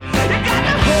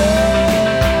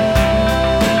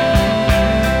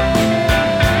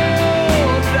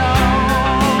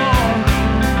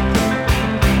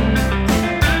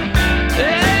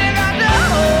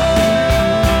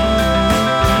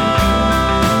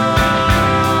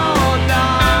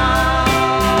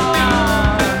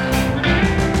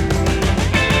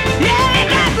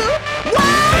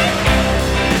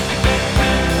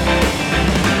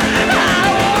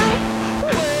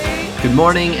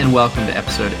morning and welcome to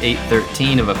episode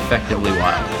 813 of Effectively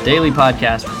Wild, a daily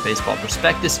podcast from Baseball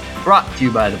Prospectus, brought to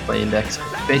you by the Play Index of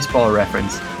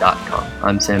baseballreference.com.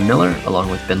 I'm Sam Miller, along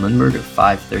with Ben Lindbergh of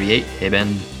 538. Hey, Ben.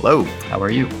 Hello. How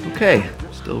are you? Okay.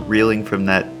 Still reeling from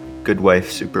that Good Wife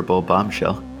Super Bowl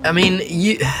bombshell. I mean,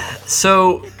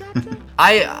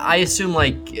 I assume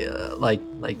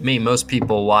like me, most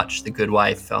people watch The Good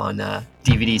Wife on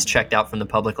DVDs checked out from the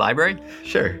public library.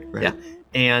 Sure. Right. Yeah.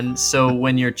 And so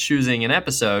when you're choosing an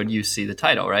episode, you see the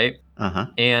title, right? Uh-huh.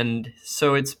 And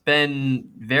so it's been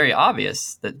very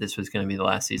obvious that this was going to be the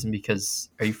last season because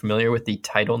are you familiar with the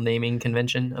title naming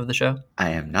convention of the show? I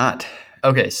am not.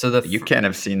 Okay, so You can't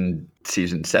have seen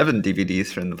season 7 DVDs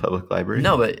from the public library.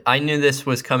 No, but I knew this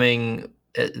was coming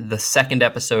the second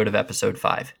episode of episode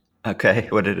 5. Okay,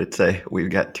 what did it say? We've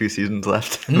got 2 seasons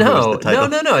left. No.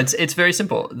 It's very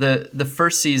simple. The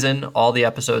first season, all the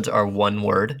episodes are one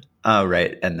word. Oh,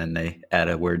 right. And then they add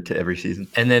a word to every season.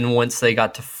 And then once they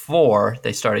got to 4,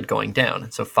 they started going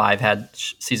down. So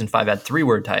season 5 had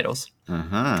 3-word titles.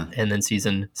 Uh-huh. And then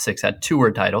season 6 had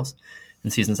 2-word titles.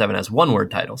 And season 7 has 1-word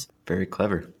titles. Very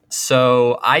clever.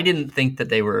 So I didn't think that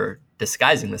they were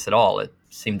disguising this at all. It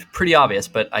seemed pretty obvious,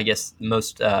 but I guess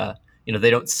most, they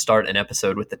don't start an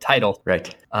episode with the title.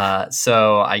 Right.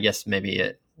 So I guess maybe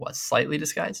it was slightly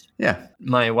disguised. Yeah.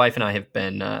 My wife and I have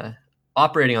been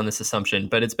operating on this assumption,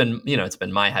 but it's been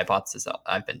my hypothesis.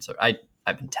 I've been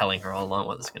telling her all along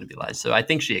what was going to be lies. So I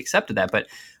think she accepted that, but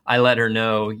I let her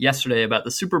know yesterday about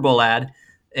the Super Bowl ad,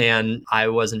 and I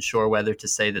wasn't sure whether to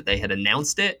say that they had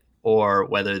announced it or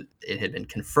whether it had been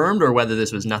confirmed or whether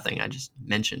this was nothing. I just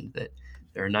mentioned that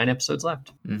there are 9 episodes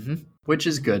left, which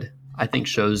is good. I think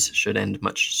shows should end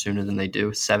much sooner than they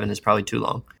do. 7 is probably too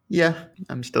long. Yeah,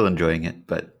 I'm still enjoying it,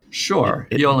 but... Sure,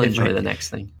 you'll enjoy the next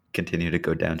thing. Continue to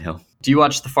go downhill. Do you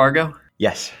watch The Fargo?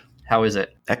 Yes. How is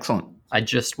it? Excellent. I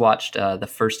just watched the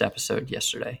first episode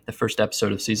yesterday, the first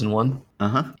episode of season 1.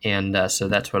 Uh-huh. And so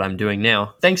that's what I'm doing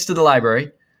now. Thanks to the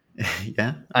library.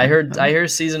 Yeah. I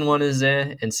heard season 1 is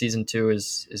and season 2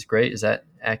 is great. Is that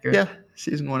accurate? Yeah.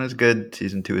 Season 1 is good.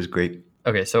 Season 2 is great.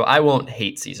 Okay, so I won't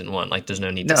hate season 1. Like, there's no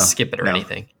need to skip it or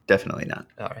anything. Definitely not.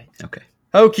 All right. Okay.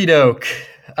 Okie doke.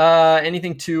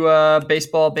 Anything to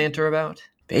baseball banter about?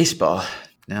 Baseball?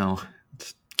 No.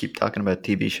 Let's keep talking about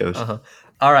TV shows. Uh-huh.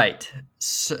 All right.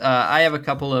 So, I have a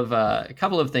couple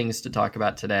of things to talk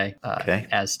about today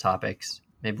as topics.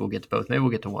 Maybe we'll get to both. Maybe we'll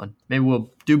get to one. Maybe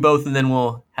we'll do both, and then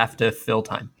we'll have to fill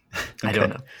time. Okay. I don't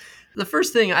know. The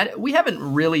first thing, we haven't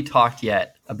really talked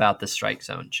yet about the strike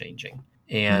zone changing.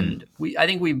 And I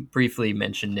think we briefly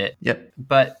mentioned it. Yep.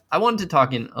 But I wanted to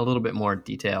talk in a little bit more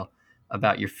detail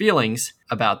about your feelings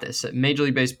about this. Major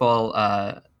League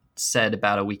Baseball said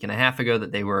about a week and a half ago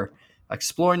that they were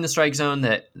exploring the strike zone,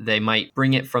 that they might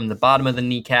bring it from the bottom of the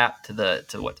kneecap to the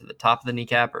top of the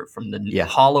kneecap, or from the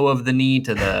hollow of the knee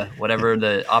to the whatever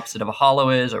the opposite of a hollow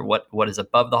is, or what is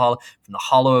above the hollow, from the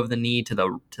hollow of the knee to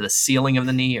the ceiling of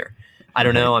the knee, or I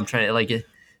don't know. I'm trying to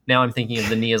now I'm thinking of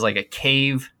the knee as like a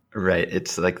cave. Right.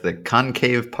 It's like the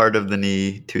concave part of the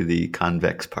knee to the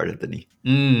convex part of the knee.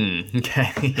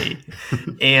 Okay.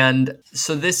 And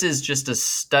so this is just a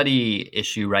study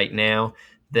issue right now.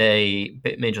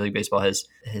 Major League Baseball has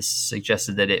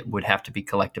suggested that it would have to be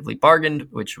collectively bargained,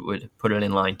 which would put it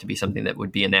in line to be something that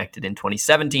would be enacted in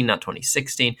 2017, not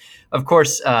 2016. Of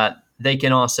course, they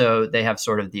have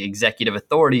sort of the executive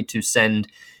authority to send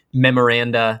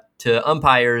memoranda to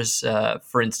umpires,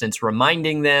 for instance,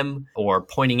 reminding them or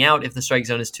pointing out if the strike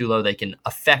zone is too low. They can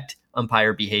affect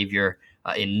umpire behavior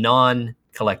in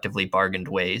non-collectively bargained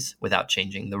ways without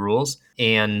changing the rules.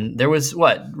 And there was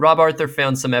Rob Arthur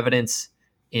found some evidence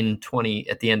at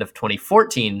the end of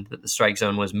 2014 that the strike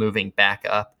zone was moving back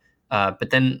up.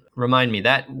 But then remind me,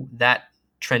 that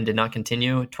trend did not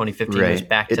continue. 2015 was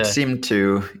back to... It seemed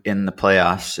to in the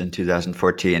playoffs in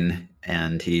 2014,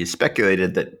 and he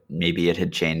speculated that maybe it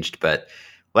had changed, but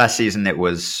last season it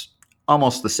was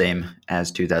almost the same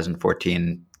as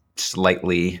 2014,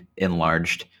 slightly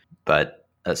enlarged, but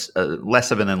less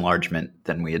of an enlargement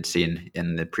than we had seen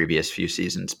in the previous few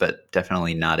seasons, but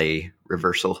definitely not a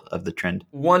reversal of the trend.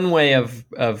 One way of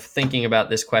thinking about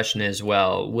this question is,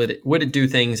 well, would it do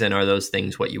things, and are those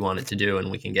things what you want it to do? And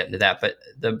we can get into that. But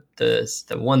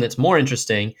the one that's more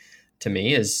interesting to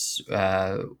me is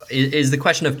the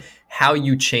question of how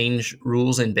you change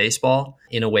rules in baseball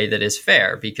in a way that is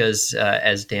fair. Because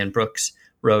as Dan Brooks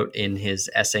wrote in his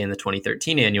essay in the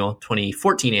 2014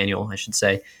 annual, I should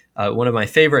say, one of my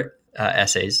favorite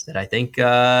essays that I think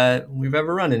we've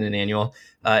ever run in an annual.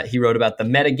 He wrote about the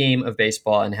metagame of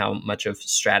baseball and how much of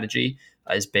strategy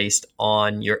is based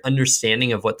on your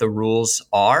understanding of what the rules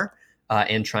are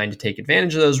and trying to take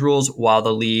advantage of those rules, while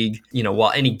the league,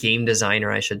 while any game designer,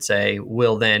 I should say,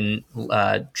 will then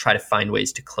try to find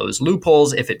ways to close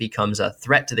loopholes if it becomes a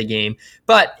threat to the game.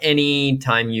 But any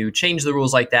time you change the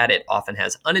rules like that, it often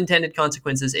has unintended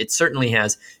consequences. It certainly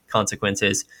has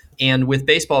consequences. And with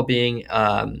baseball being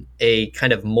a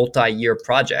kind of multi-year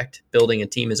project, building a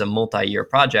team is a multi-year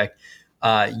project,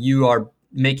 you are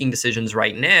making decisions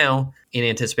right now in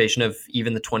anticipation of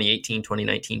even the 2018,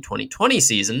 2019, 2020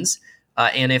 seasons.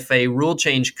 And if a rule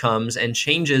change comes and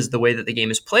changes the way that the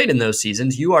game is played in those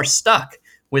seasons, you are stuck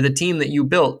with a team that you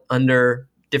built under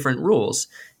different rules.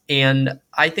 And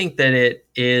I think that it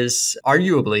is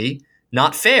arguably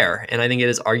not fair, and I think it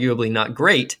is arguably not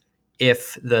great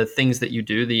if the things that you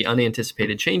do, the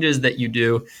unanticipated changes that you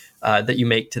do, that you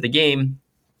make to the game,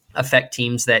 affect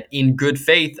teams that in good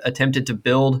faith attempted to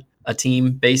build a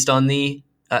team based on the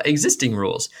existing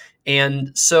rules.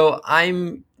 And so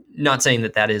I'm not saying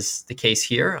that that is the case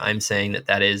here. I'm saying that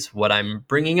that is what I'm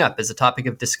bringing up as a topic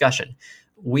of discussion.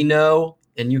 We know,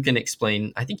 and you can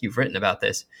explain, I think you've written about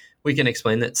this, we can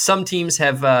explain that some teams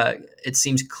have, it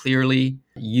seems clearly,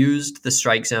 used the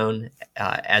strike zone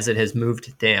as it has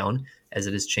moved down, as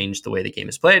it has changed the way the game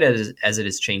is played, as it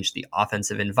has changed the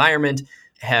offensive environment,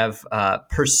 have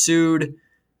pursued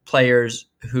players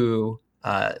who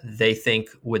they think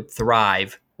would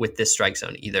thrive with this strike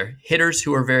zone, either hitters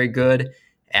who are very good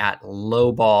at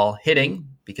low ball hitting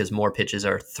because more pitches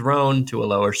are thrown to a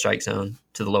lower strike zone,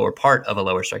 to the lower part of a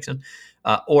lower strike zone,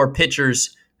 or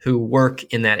pitchers who work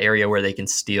in that area where they can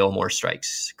steal more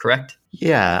strikes, correct?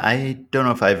 Yeah, I don't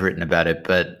know if I've written about it,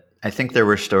 but I think there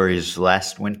were stories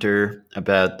last winter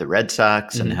about the Red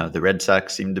Sox and how the Red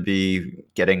Sox seemed to be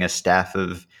getting a staff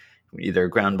of either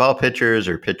ground ball pitchers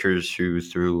or pitchers who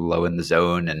threw low in the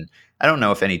zone. And I don't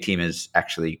know if any team has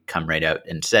actually come right out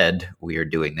and said, we are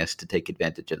doing this to take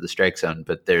advantage of the strike zone,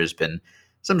 but there's been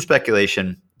some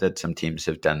speculation that some teams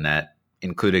have done that,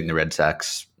 including the Red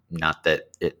Sox. Not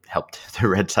that it helped the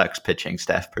Red Sox pitching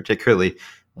staff particularly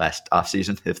last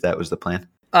offseason, if that was the plan.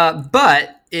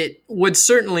 But it would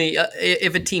certainly,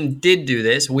 if a team did do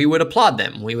this, we would applaud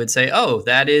them. We would say, oh,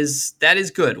 that is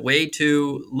good. Way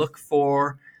to look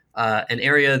for an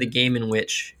area of the game in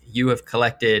which you have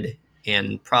collected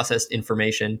and processed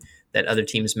information that other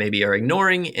teams maybe are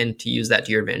ignoring, and to use that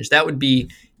to your advantage. That would be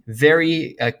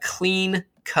very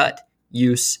clean-cut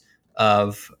use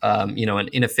of an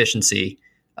inefficiency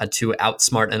to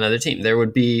outsmart another team.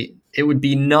 It would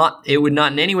not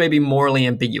in any way be morally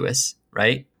ambiguous,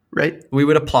 right? Right. We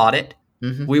would applaud it.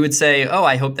 Mm-hmm. We would say, oh,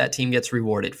 I hope that team gets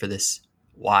rewarded for this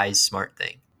wise, smart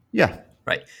thing. Yeah.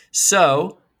 Right.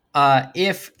 So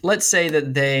if, let's say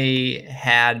that they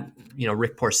had,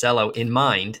 Rick Porcello in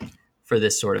mind for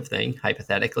this sort of thing,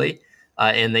 hypothetically,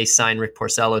 and they sign Rick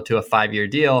Porcello to a 5-year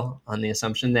deal on the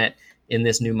assumption that in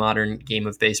this new modern game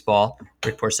of baseball,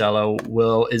 Rick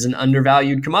Porcello is an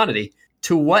undervalued commodity.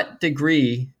 To what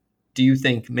degree do you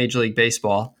think Major League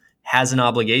Baseball has an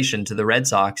obligation to the Red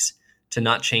Sox to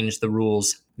not change the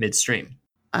rules midstream?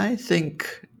 I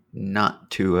think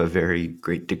not to a very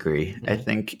great degree. I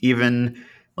think even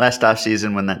last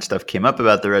offseason when that stuff came up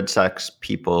about the Red Sox,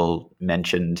 people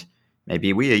mentioned,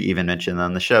 maybe we even mentioned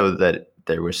on the show, that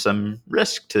there was some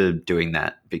risk to doing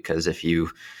that, because if you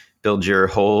build your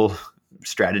whole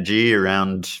strategy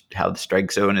around how the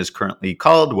strike zone is currently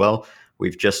called, well,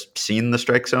 we've just seen the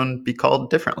strike zone be called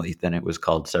differently than it was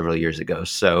called several years ago.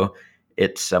 So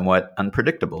it's somewhat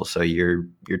unpredictable. So you're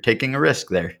taking a risk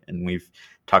there. And we've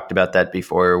talked about that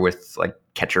before with like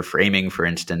catcher framing, for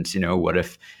instance. What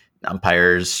if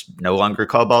umpires no longer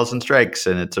call balls and strikes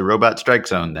and it's a robot strike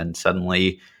zone? Then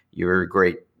suddenly your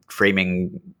great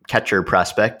framing catcher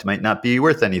prospect might not be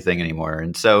worth anything anymore.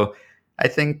 And so I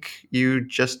think you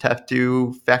just have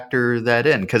to factor that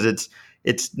in, because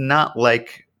it's not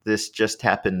like this just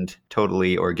happened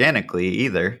totally organically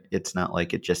either. It's not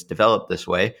like it just developed this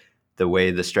way. The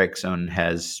way the strike zone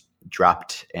has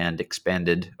dropped and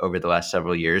expanded over the last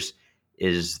several years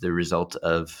is the result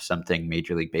of something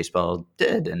Major League Baseball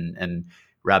did. And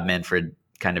Rob Manfred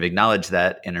kind of acknowledged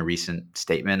that in a recent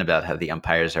statement about how the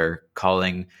umpires are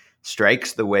calling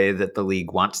strikes the way that the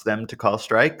league wants them to call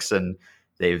strikes. And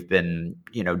they've been,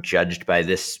 judged by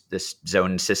this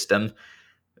zone system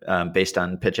based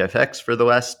on pitch FX for the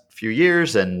last few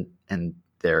years, and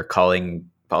they're calling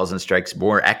balls and strikes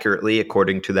more accurately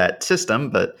according to that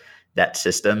system. But that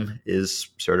system is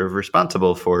sort of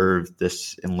responsible for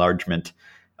this enlargement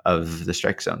of the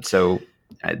strike zone. So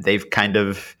they've kind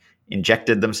of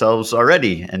injected themselves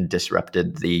already and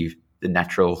disrupted the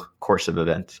natural course of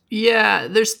events. Yeah,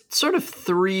 there's sort of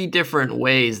 3 different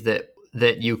ways that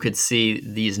you could see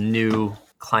these new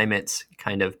climates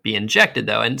kind of be injected,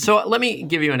 though. And so let me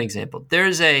give you an example.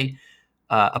 There's a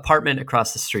apartment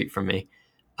across the street from me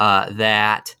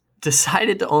that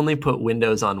decided to only put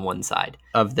windows on one side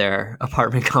of their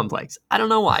apartment complex. I don't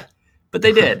know why, but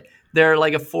they did. They're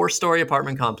like a 4-story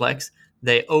apartment complex.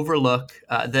 They overlook,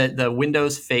 the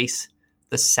windows face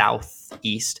the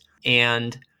southeast.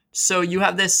 And so you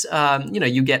have this,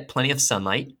 you get plenty of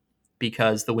sunlight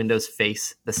because the windows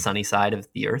face the sunny side of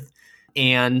the earth.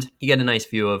 And you get a nice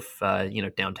view of,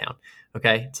 downtown.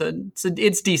 Okay, so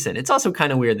it's decent. It's also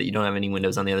kind of weird that you don't have any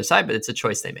windows on the other side, but it's a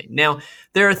choice they made. Now,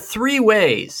 there are 3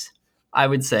 ways I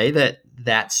would say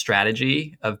that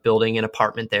strategy of building an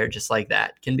apartment there just like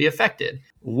that can be affected.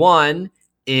 One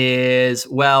is,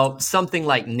 something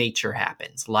like nature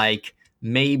happens. Like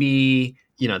maybe,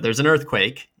 there's an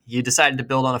earthquake. You decided to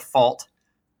build on a fault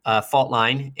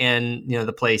line and,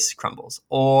 the place crumbles.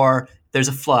 Or there's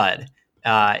a flood.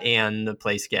 And the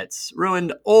place gets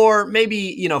ruined, or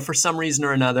maybe, for some reason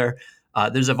or another,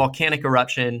 there's a volcanic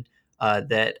eruption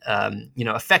that,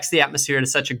 affects the atmosphere to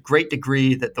such a great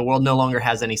degree that the world no longer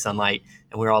has any sunlight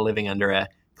and we're all living under a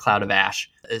cloud of ash.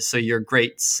 So your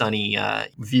great sunny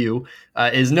view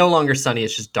is no longer sunny.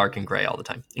 It's just dark and gray all the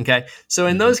time. Okay. So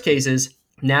in those cases,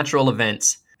 natural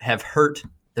events have hurt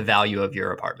the value of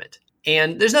your apartment.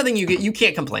 And there's nothing you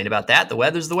can't complain about that. The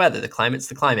weather's the weather. The climate's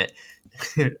the climate.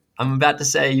 I'm about to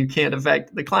say you can't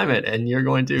affect the climate, and you're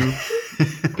going to do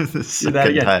that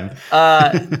again.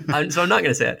 So I'm not going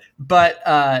to say it. But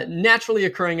naturally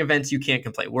occurring events, you can't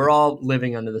complain. We're all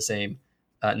living under the same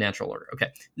natural order. Okay.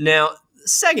 Now,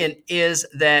 second is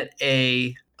that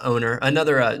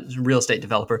another real estate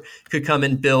developer could come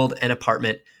and build an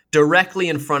apartment directly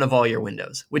in front of all your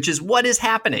windows, which is what is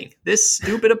happening. This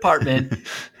stupid apartment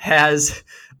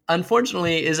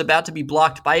unfortunately is about to be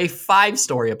blocked by a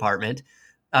 5-story apartment,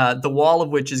 the wall of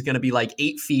which is going to be like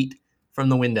 8 feet from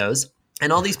the windows.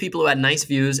 And all these people who had nice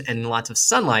views and lots of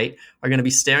sunlight are going to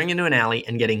be staring into an alley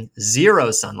and getting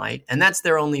 0 sunlight. And that's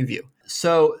their only view.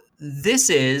 So this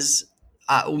is,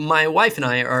 my wife and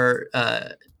I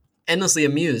are endlessly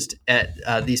amused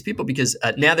at these people because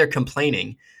now they're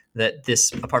complaining that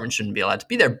this apartment shouldn't be allowed to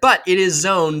be there. But it is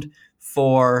zoned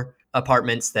for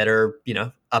apartments that are,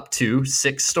 up to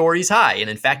 6 stories high. And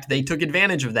in fact, they took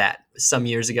advantage of that some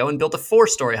years ago and built a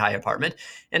 4-story high apartment.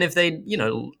 And if they,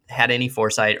 had any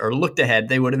foresight or looked ahead,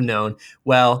 they would have known,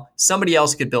 somebody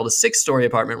else could build a 6-story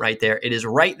apartment right there. It is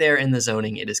right there in the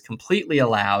zoning. It is completely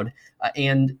allowed.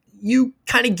 And you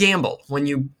kind of gamble when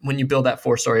you build that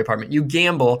 4-story apartment. You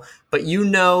gamble, but you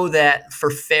know that for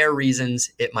fair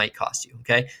reasons, it might cost you.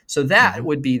 Okay. So that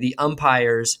would be the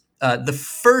umpires. The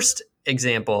first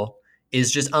example is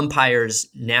just umpires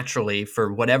naturally,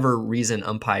 for whatever reason,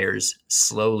 umpires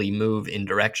slowly move in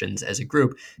directions as a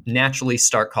group, naturally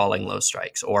start calling low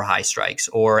strikes or high strikes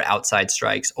or outside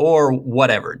strikes or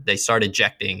whatever. They start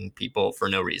ejecting people for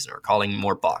no reason or calling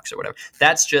more balks or whatever.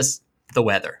 That's just the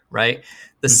weather, right?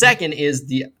 The second is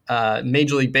the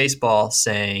Major League Baseball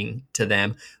saying to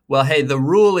them, well, hey, the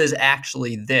rule is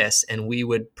actually this, and we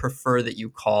would prefer that you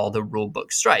call the rule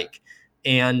book strike.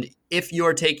 And if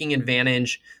you're taking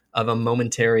advantage of a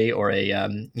momentary or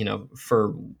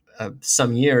for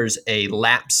some years, a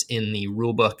lapse in the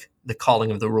rule book, the calling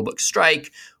of the rule book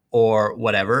strike or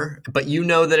whatever, but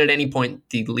that at any point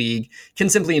the league can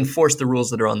simply enforce the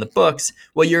rules that are on the books,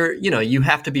 well, you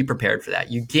have to be prepared for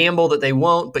that. You gamble that they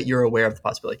won't, but you're aware of the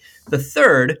possibility. The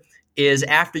third is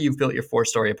after you've built your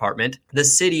 4-story apartment, the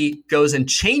city goes and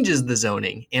changes the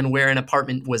zoning, and where an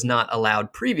apartment was not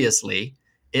allowed previously,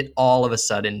 it all of a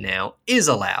sudden now is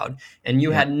allowed. And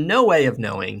you had no way of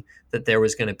knowing that there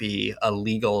was going to be a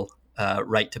legal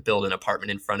right to build an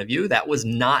apartment in front of you. That was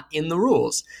not in the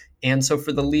rules. And so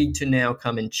for the league to now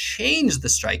come and change the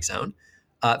strike zone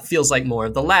feels like more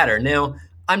of the latter. Now,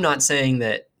 I'm not saying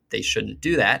that they shouldn't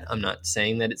do that. I'm not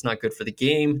saying that it's not good for the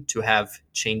game to have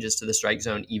changes to the strike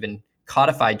zone, even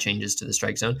codified changes to the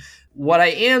strike zone. What I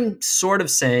am sort of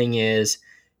saying is,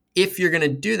 if you're going to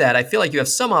do that, I feel like you have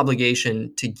some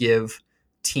obligation to give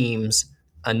teams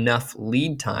enough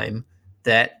lead time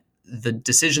that the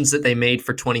decisions that they made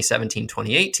for 2017,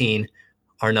 2018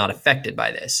 are not affected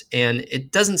by this. And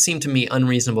it doesn't seem to me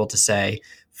unreasonable to say,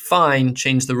 fine,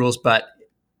 change the rules, but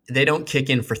they don't kick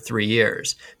in for 3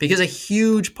 years. Because a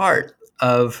huge part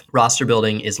of roster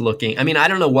building is I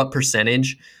don't know what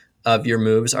percentage of your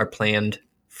moves are planned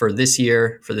for this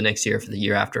year, for the next year, for the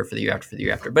year after, for the year after, for the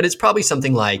year after. But it's probably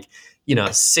something like,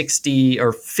 60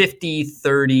 or 50,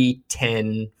 30,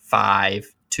 10,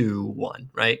 5, 2, 1,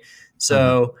 right?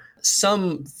 So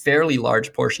some fairly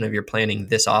large portion of your planning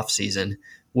this offseason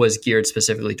was geared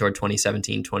specifically toward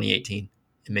 2017, 2018,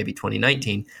 and maybe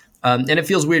 2019. And it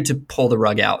feels weird to pull the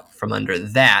rug out from under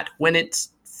that when it's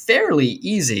fairly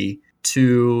easy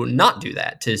to not do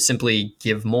that, to simply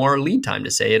give more lead time,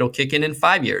 to say it'll kick in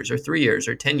 5 years or 3 years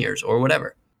or 10 years or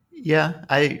whatever. Yeah,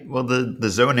 the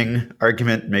zoning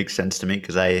argument makes sense to me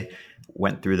because I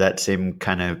went through that same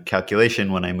kind of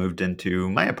calculation when I moved into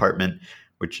my apartment,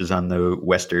 which is on the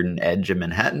western edge of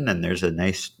Manhattan, and there's a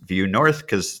nice view north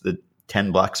because the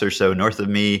 10 blocks or so north of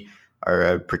me are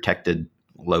a protected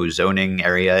low zoning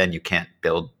area, and you can't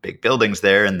build big buildings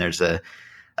there. And there's a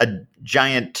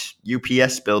giant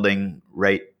UPS building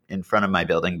right in front of my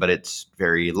building, but it's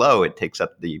very low. It takes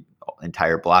up the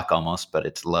entire block almost, but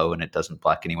it's low and it doesn't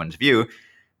block anyone's view.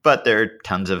 But there are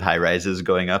tons of high rises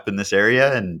going up in this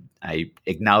area, and I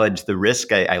acknowledge the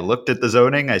risk. I looked at the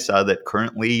zoning. I saw that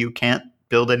currently you can't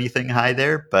build anything high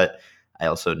there, but I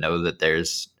also know that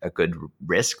there's a good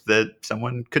risk that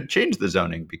someone could change the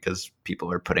zoning because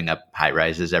people are putting up high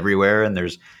rises everywhere, and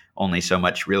there's only so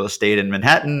much real estate in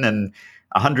Manhattan. And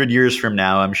 100 years from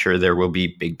now, I'm sure there will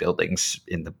be big buildings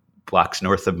in the blocks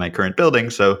north of my current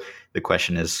building. So the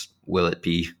question is, will it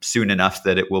be soon enough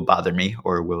that it will bother me,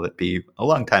 or will it be a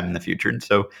long time in the future? And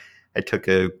so I took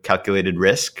a calculated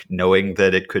risk knowing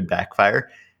that it could backfire.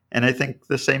 And I think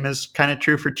the same is kind of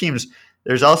true for teams.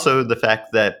 There's also the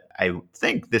fact that I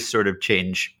think this sort of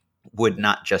change would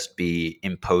not just be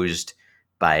imposed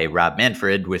by Rob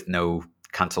Manfred with no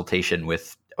consultation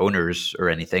with owners or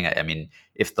anything. I mean,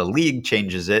 if the league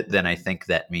changes it, then I think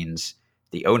that means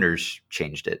the owners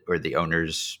changed it, or the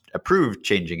owners approved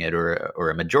changing it, or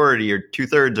a majority or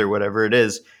 2/3 or whatever it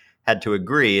is had to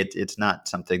agree. It's not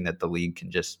something that the league can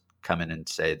just come in and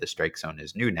say the strike zone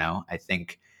is new now. I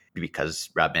think because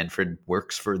Rob Manfred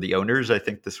works for the owners, I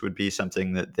think this would be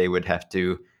something that they would have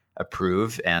to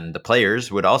approve, and the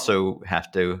players would also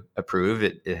have to approve.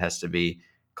 It has to be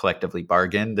collectively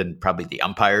bargained, and probably the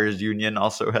umpires union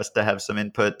also has to have some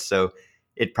input. So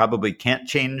it probably can't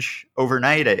change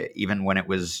overnight. Even when it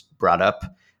was brought up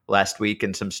last week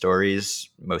in some stories,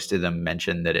 most of them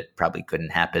mentioned that it probably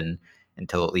couldn't happen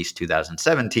until at least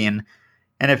 2017.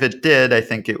 And if it did, I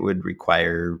think it would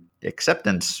require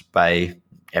acceptance by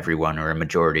everyone, or a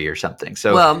majority or something.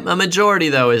 So, well, a majority,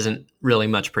 though, isn't really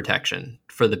much protection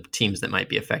for the teams that might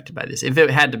be affected by this. If it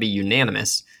had to be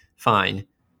unanimous, fine.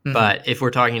 Mm-hmm. But if we're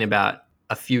talking about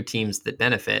a few teams that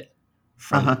benefit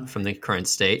from the current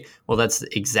state, well, that's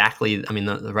exactly, I mean,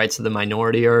 the rights of the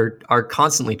minority are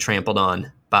constantly trampled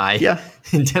on by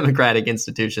democratic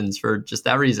institutions for just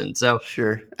that reason. So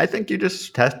sure, I think you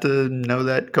just have to know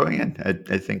that going in.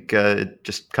 I think it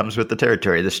just comes with the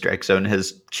territory. The strike zone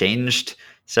has changed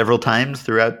several times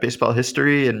throughout baseball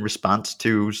history in response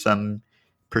to some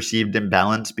perceived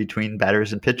imbalance between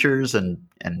batters and pitchers, and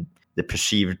the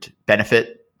perceived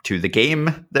benefit to the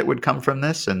game that would come from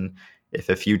this. And if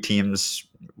a few teams'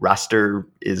 roster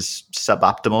is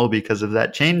suboptimal because of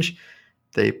that change,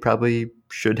 they probably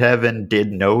should have and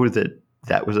did know that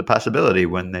that was a possibility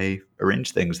when they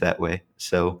arranged things that way.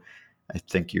 So I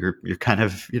think you're kind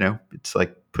of, it's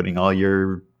like putting all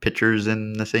your pitchers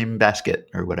in the same basket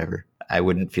or whatever. I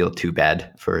wouldn't feel too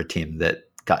bad for a team that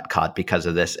got caught because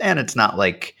of this. And it's not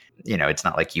like, it's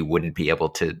not like you wouldn't be able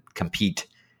to compete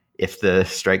if the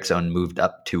strike zone moved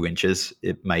up 2 inches.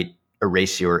 It might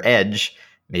erase your edge.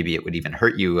 Maybe it would even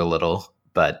hurt you a little,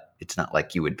 but it's not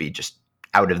like you would be just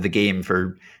out of the game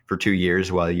for 2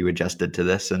 years while you adjusted to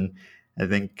this. And I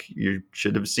think you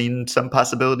should have seen some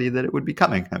possibility that it would be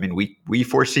coming. I mean, we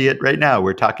foresee it right now.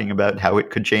 We're talking about how it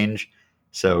could change.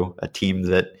 So a team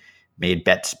that made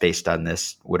bets based on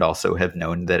this would also have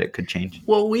known that it could change.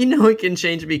 Well, we know it can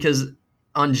change because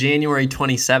on January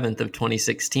 27th of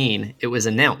 2016, it was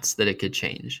announced that it could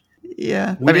change.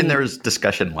 Yeah. I mean, there was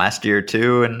discussion last year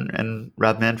too, and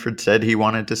Rob Manfred said he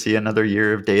wanted to see another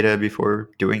year of data before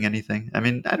doing anything. I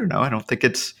mean, I don't know. I don't think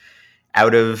it's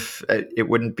out of, it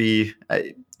wouldn't be,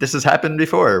 this has happened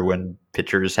before when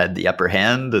pitchers had the upper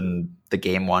hand and the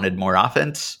game wanted more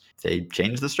offense. They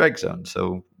changed the strike zone.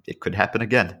 So it could happen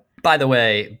again. By the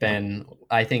way, Ben,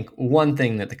 I think one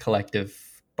thing that the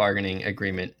collective bargaining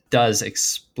agreement does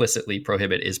explicitly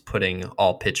prohibit is putting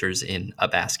all pitchers in a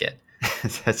basket.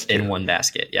 That's true. In one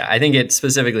basket. Yeah. I think it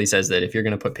specifically says that if you're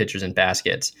going to put pitchers in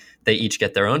baskets, they each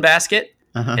get their own basket,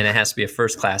 and it has to be a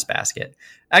first class basket.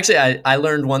 Actually, I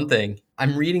learned one thing.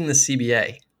 I'm reading the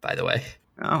CBA, by the way,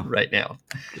 right now.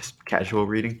 Just casual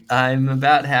reading. I'm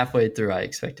about halfway through. I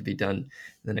expect to be done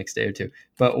the next day or two.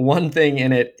 But one thing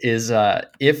in it is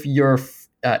if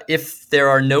there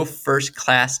are no first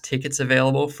class tickets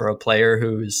available for a player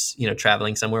who's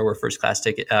traveling somewhere where first class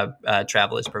ticket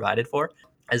travel is provided for,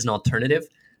 as an alternative,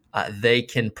 they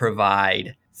can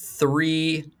provide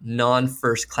 3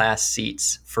 non-first class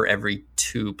seats for every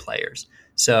 2 players.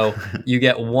 So you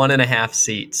get 1.5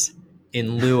 seats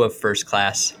in lieu of first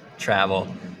class travel.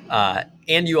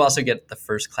 And you also get the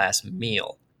first class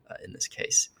meal in this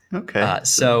case. Okay.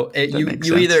 So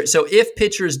if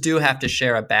pitchers do have to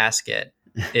share a basket,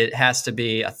 it has to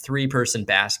be a 3-person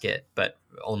basket, but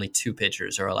only 2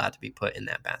 pitchers are allowed to be put in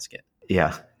that basket.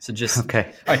 Yeah. So just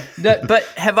okay. All right, but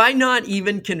have I not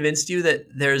even convinced you that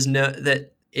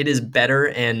that it is better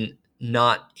and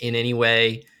not in any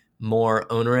way more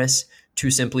onerous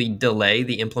to simply delay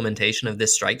the implementation of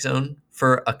this strike zone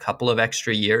for a couple of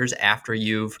extra years after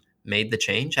you've made the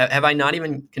change? Have I not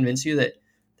even convinced you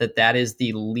that is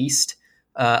the least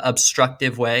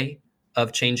obstructive way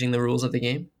of changing the rules of the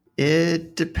game?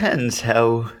 It depends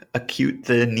how acute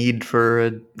the need for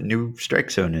a new strike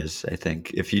zone is, I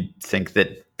think. If you think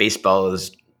that baseball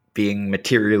is being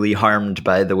materially harmed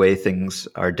by the way things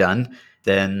are done,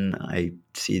 then I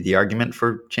see the argument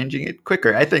for changing it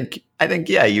quicker. I think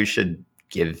yeah, you should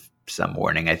give some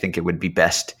warning. I think it would be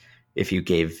best if you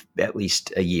gave at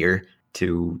least a year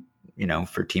to,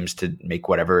 for teams to make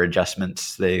whatever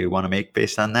adjustments they want to make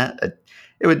based on that.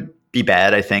 It would be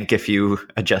bad, I think, if you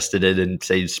adjusted it in,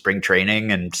 say, spring training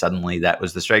and suddenly that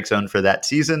was the strike zone for that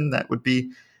season. That would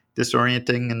be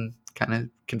disorienting and kind of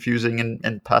confusing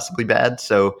and possibly bad.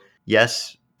 So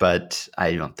yes, but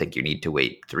I don't think you need to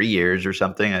wait 3 years or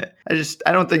something.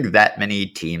 I don't think that many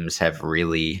teams have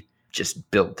really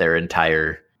just built their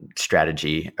entire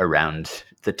strategy around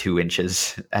the 2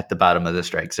 inches at the bottom of the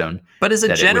strike zone. But as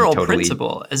a general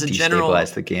principle,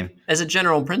 destabilize the game. As a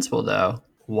general principle, though,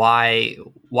 why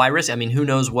risk? I mean, who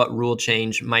knows what rule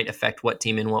change might affect what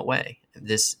team in what way?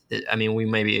 We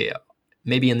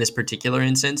maybe in this particular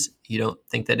instance, you don't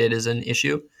think that it is an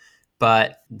issue,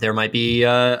 but there might be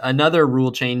another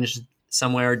rule change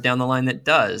somewhere down the line that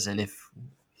does. And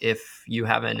if you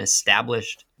have an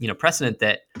established, precedent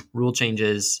that rule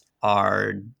changes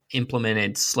are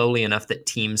implemented slowly enough that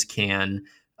teams can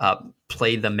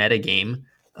play the meta game,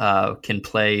 can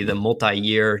play the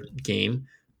multi-year game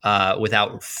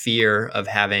without fear of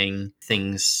having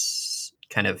things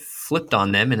kind of flipped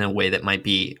on them in a way that might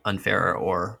be unfair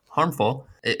or harmful.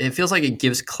 It feels like it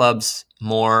gives clubs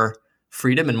more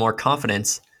freedom and more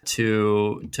confidence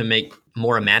to make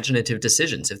more imaginative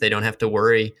decisions if they don't have to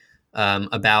worry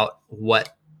about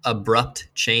what abrupt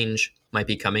change might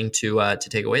be coming to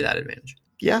take away that advantage.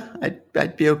 Yeah,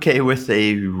 I'd be okay with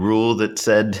a rule that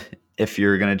said if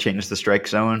you're going to change the strike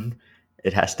zone,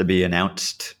 it has to be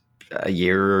announced a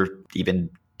year or even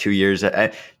 2 years.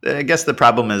 I guess the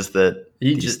problem is that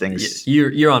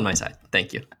you're on my side.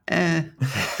 Thank you.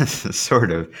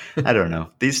 Sort of. I don't know.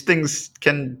 These things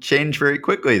can change very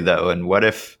quickly, though. And what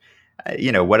if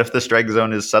the strike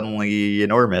zone is suddenly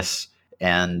enormous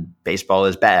and baseball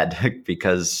is bad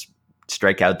because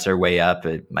strikeouts are way up?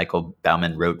 Michael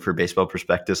Bauman wrote for Baseball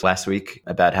Prospectus last week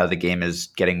about how the game is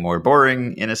getting more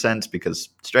boring in a sense because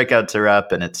strikeouts are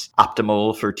up, and it's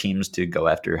optimal for teams to go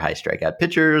after high strikeout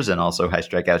pitchers and also high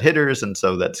strikeout hitters. And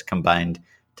so that's combined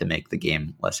to make the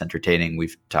game less entertaining.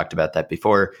 We've talked about that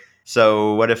before.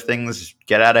 So what if things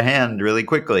get out of hand really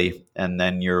quickly and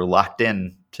then you're locked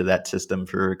in to that system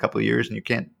for a couple of years and you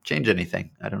can't change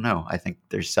anything? I don't know. I think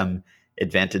there's some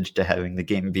advantage to having the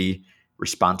game be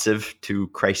responsive to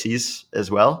crises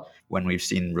as well. When we've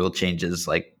seen rule changes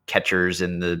like catchers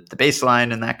in the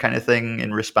baseline and that kind of thing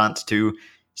in response to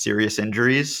serious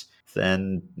injuries,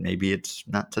 then maybe it's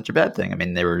not such a bad thing. I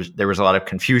mean, there was a lot of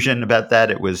confusion about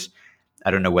that. I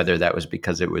don't know whether that was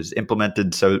because it was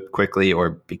implemented so quickly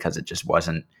or because it just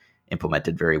wasn't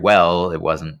implemented very well. It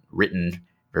wasn't written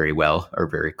very well or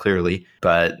very clearly,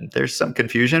 but there's some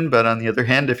confusion. But on the other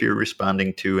hand, if you're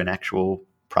responding to an actual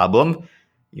problem,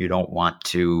 you don't want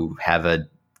to have a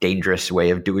dangerous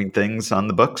way of doing things on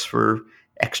the books for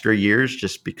extra years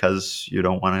just because you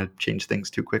don't want to change things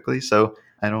too quickly. So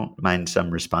I don't mind some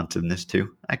responsiveness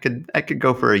too. I could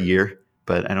go for a year,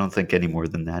 but I don't think any more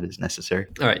than that is necessary.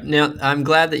 All right. Now, I'm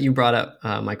glad that you brought up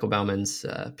Michael Bauman's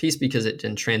piece because it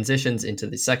then transitions into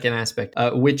the second aspect,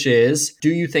 which is,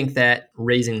 do you think that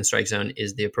raising the strike zone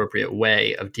is the appropriate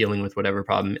way of dealing with whatever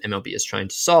problem MLB is trying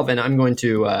to solve? And I'm going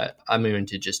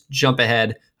to just jump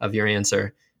ahead of your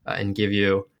answer and give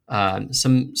you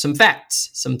some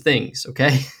facts, some things,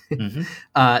 okay?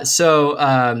 Mm-hmm. So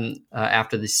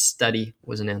after the study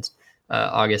was announced,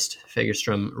 August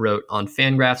Fagerstrom wrote on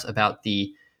Fangraphs about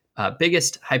the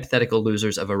biggest hypothetical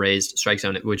losers of a raised strike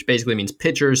zone, which basically means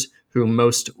pitchers who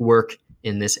most work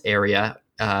in this area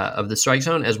of the strike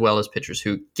zone, as well as pitchers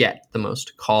who get the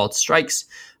most called strikes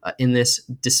in this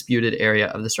disputed area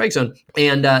of the strike zone.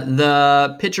 And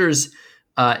the pitchers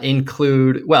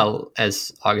include, well,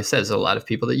 as August says, a lot of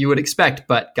people that you would expect,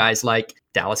 but guys like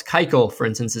Dallas Keuchel, for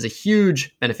instance, is a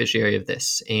huge beneficiary of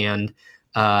this. And,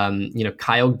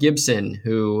 Kyle Gibson,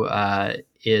 who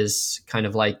is kind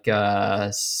of like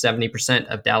 70%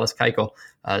 of Dallas Keuchel,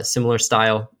 similar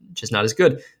style, just not as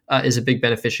good, is a big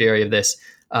beneficiary of this.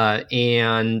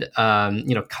 And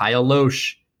Kyle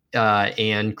Loesch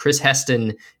and Chris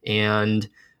Heston and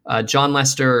John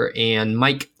Lester and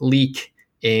Mike Leake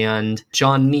and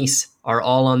John Neese are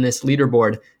all on this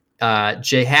leaderboard.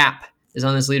 Jay Happ is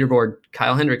on this leaderboard.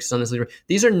 Kyle Hendricks is on this leaderboard.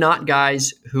 These are not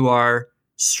guys who are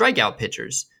strikeout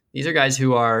pitchers. These are guys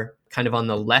who are kind of on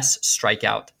the less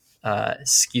strikeout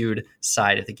skewed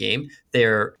side of the game.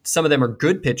 Some of them are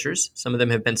good pitchers. Some of them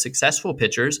have been successful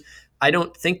pitchers. I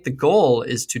don't think the goal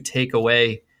is to take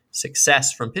away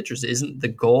success from pitchers. Isn't the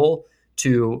goal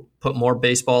to put more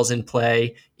baseballs in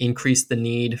play, increase the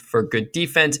need for good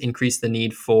defense, increase the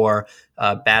need for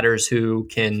batters who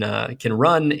can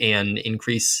run, and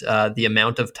increase the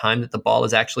amount of time that the ball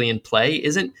is actually in play?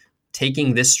 Isn't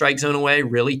taking this strike zone away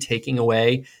really taking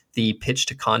away the pitch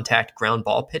to contact ground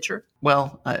ball pitcher?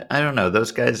 Well, I don't know.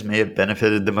 Those guys may have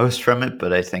benefited the most from it,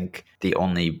 but I think the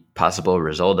only possible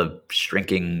result of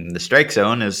shrinking the strike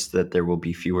zone is that there will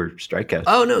be fewer strikeouts.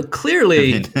 Oh no,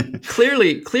 clearly,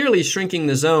 clearly shrinking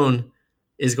the zone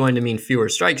is going to mean fewer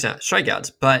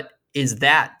strikeouts. But is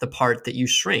that the part that you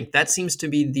shrink? That seems to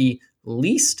be the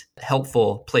least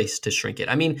helpful place to shrink it.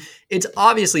 I mean, it's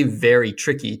obviously very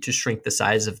tricky to shrink the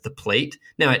size of the plate.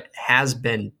 Now, it has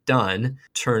been done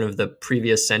turn of the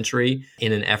previous century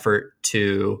in an effort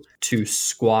to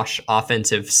squash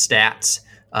offensive stats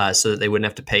so that they wouldn't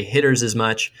have to pay hitters as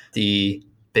much. The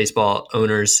baseball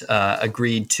owners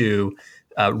agreed to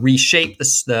reshape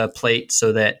the plate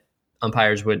so that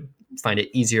umpires would find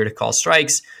it easier to call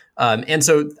strikes. And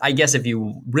so I guess if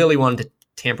you really wanted to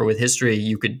tamper with history,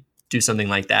 you could do something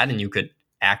like that, and you could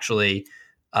actually,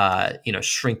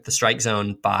 shrink the strike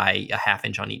zone by a half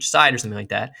inch on each side or something like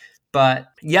that. But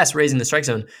yes, raising the strike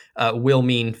zone will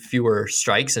mean fewer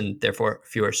strikes and therefore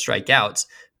fewer strikeouts.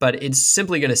 But it's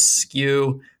simply going to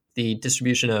skew the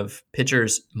distribution of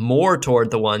pitchers more toward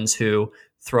the ones who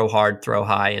throw hard, throw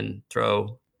high, and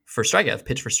throw for strikeouts,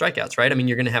 pitch for strikeouts, right? I mean,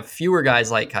 you're going to have fewer guys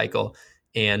like Keuchel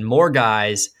and more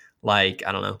guys like,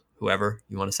 I don't know, whoever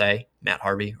you want to say, Matt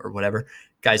Harvey or whatever,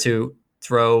 guys who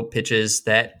throw pitches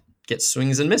that get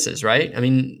swings and misses, right? I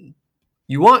mean,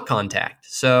 you want contact.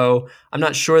 So I'm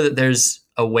not sure that there's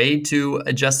a way to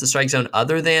adjust the strike zone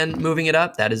other than moving it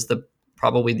up. That is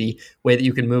probably the way that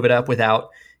you can move it up without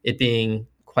it being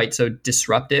quite so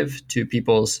disruptive to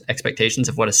people's expectations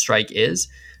of what a strike is.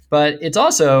 But it's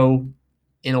also,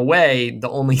 in a way, the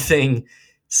only thing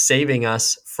saving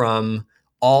us from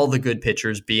all the good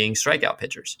pitchers being strikeout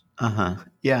pitchers.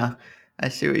 Yeah, I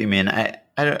see what you mean.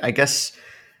 I guess,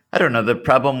 I don't know. The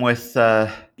problem with,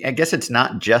 I guess it's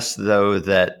not just, though,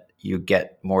 that you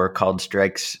get more called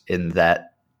strikes in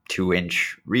that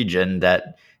 2-inch region.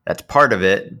 That's part of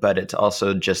it, but it's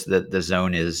also just that the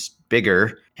zone is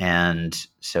bigger. And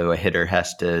so a hitter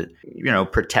has to,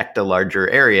 protect a larger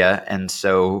area. And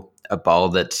so a ball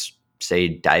that's, say,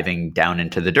 diving down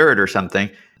into the dirt or something,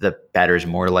 the batter is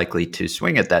more likely to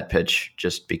swing at that pitch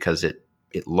just because it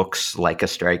looks like a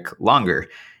strike longer.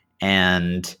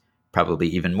 And probably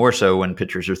even more so when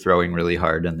pitchers are throwing really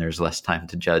hard and there's less time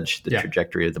to judge the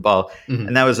trajectory of the ball. Mm-hmm.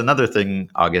 And that was another thing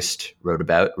August wrote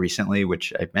about recently,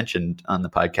 which I mentioned on the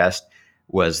podcast,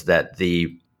 was that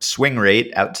the swing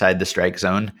rate outside the strike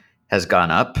zone has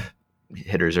gone up.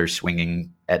 Hitters are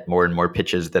swinging at more and more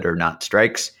pitches that are not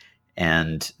strikes,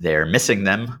 and they're missing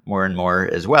them more and more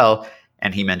as well.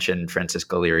 And he mentioned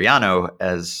Francisco Liriano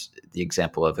as the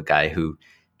example of a guy who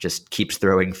just keeps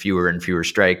throwing fewer and fewer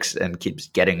strikes and keeps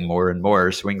getting more and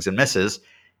more swings and misses.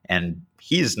 And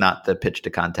he's not the pitch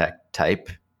to contact type,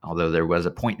 although there was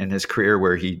a point in his career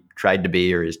where he tried to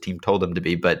be, or his team told him to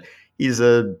be, but he's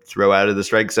a throw out of the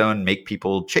strike zone, make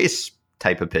people chase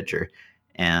type of pitcher.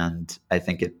 And I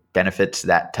think it benefits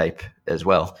that type as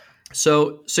well.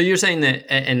 So you're saying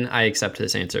that, and I accept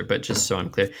this answer, but just so I'm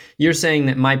clear, you're saying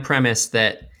that my premise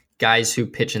that guys who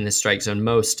pitch in the strike zone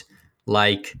most,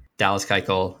 like Dallas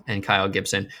Keuchel and Kyle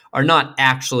Gibson, are not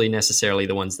actually necessarily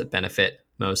the ones that benefit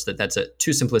most, that's a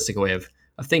too simplistic way of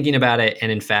thinking about it.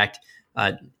 And in fact,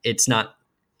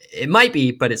 it might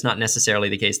be, but it's not necessarily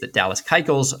the case that Dallas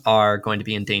Keuchels are going to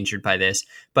be endangered by this,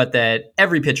 but that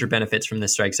every pitcher benefits from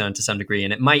this strike zone to some degree.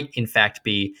 And it might, in fact,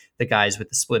 be the guys with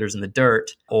the splitters in the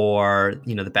dirt or,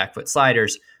 the back foot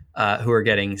sliders who are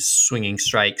getting swinging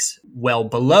strikes well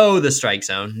below the strike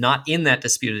zone, not in that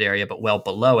disputed area, but well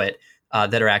below it,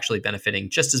 that are actually benefiting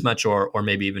just as much or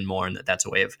maybe even more. And that's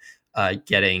a way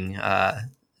getting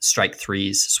strike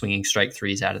threes, swinging strike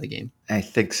threes out of the game. I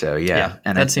think so, yeah.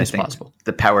 And that seems plausible.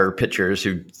 The power pitchers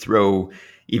who throw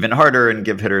even harder and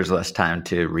give hitters less time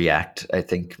to react, I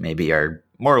think maybe are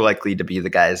more likely to be the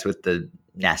guys with the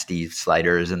nasty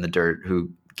sliders in the dirt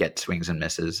who get swings and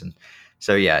misses. And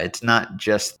so, yeah, it's not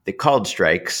just the called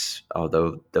strikes,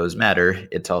 although those matter.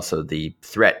 It's also the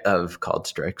threat of called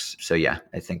strikes. So, yeah,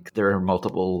 I think there are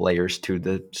multiple layers to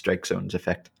the strike zone's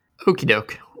effect. Okie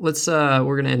doke. We're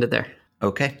going to end it there.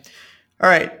 Okay. All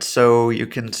right. So you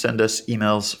can send us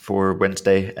emails for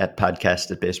Wednesday at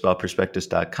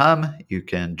podcast@baseballprospectus.com. You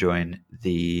can join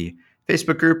the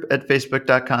Facebook group at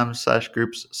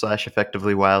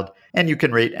facebook.com/groups/effectivelywild. And you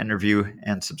can rate and review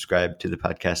and subscribe to the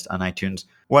podcast on iTunes.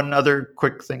 One other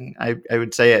quick thing I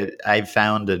would say I've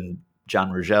found, and John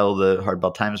Ruggiel, the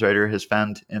Hardball Times writer, has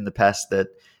found in the past, that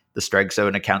the strike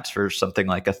zone accounts for something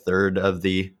like a third of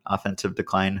the offensive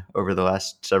decline over the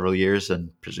last several years. And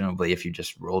presumably if you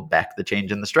just rolled back the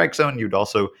change in the strike zone, you'd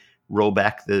also roll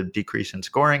back the decrease in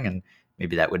scoring. And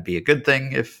maybe that would be a good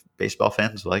thing if baseball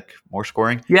fans like more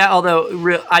scoring. Yeah, although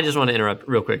I just want to interrupt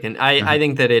real quick. And I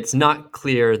think that it's not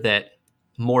clear that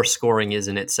more scoring is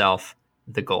in itself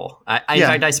the goal. In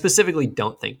fact, I specifically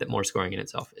don't think that more scoring in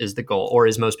itself is the goal, or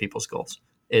is most people's goals.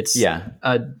 It's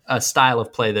a style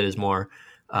of play that is more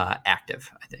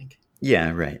active, I think.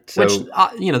 Yeah, right. So, which,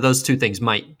 those two things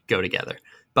might go together.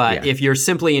 But if you're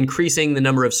simply increasing the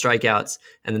number of strikeouts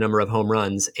and the number of home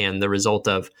runs, and the result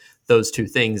of those two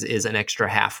things is an extra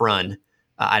half run,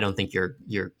 I don't think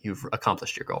you've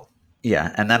accomplished your goal.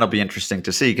 Yeah, and that'll be interesting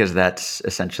to see, because that's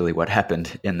essentially what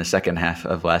happened in the second half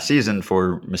of last season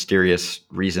for mysterious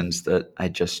reasons that I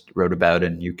just wrote about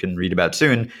and you can read about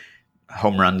soon.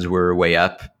 Home runs were way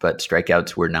up, but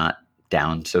strikeouts were not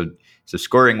down. So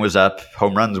scoring was up,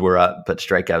 home runs were up, but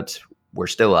strikeouts were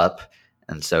still up.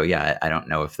 And so, yeah, I don't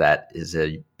know if that is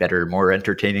a better, more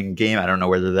entertaining game. I don't know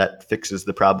whether that fixes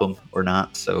the problem or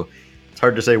not. So it's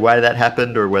hard to say why that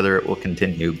happened or whether it will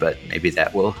continue, but maybe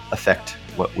that will affect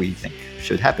what we think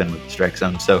should happen with the strike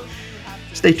zone. So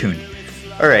stay tuned.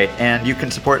 All right. And you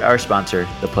can support our sponsor,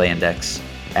 The Play Index,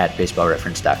 at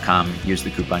baseballreference.com. Use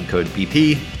the coupon code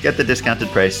BP. Get the discounted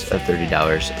price of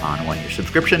 $30 on a one-year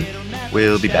subscription.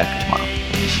 We'll be back tomorrow.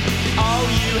 All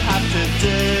you have to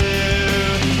do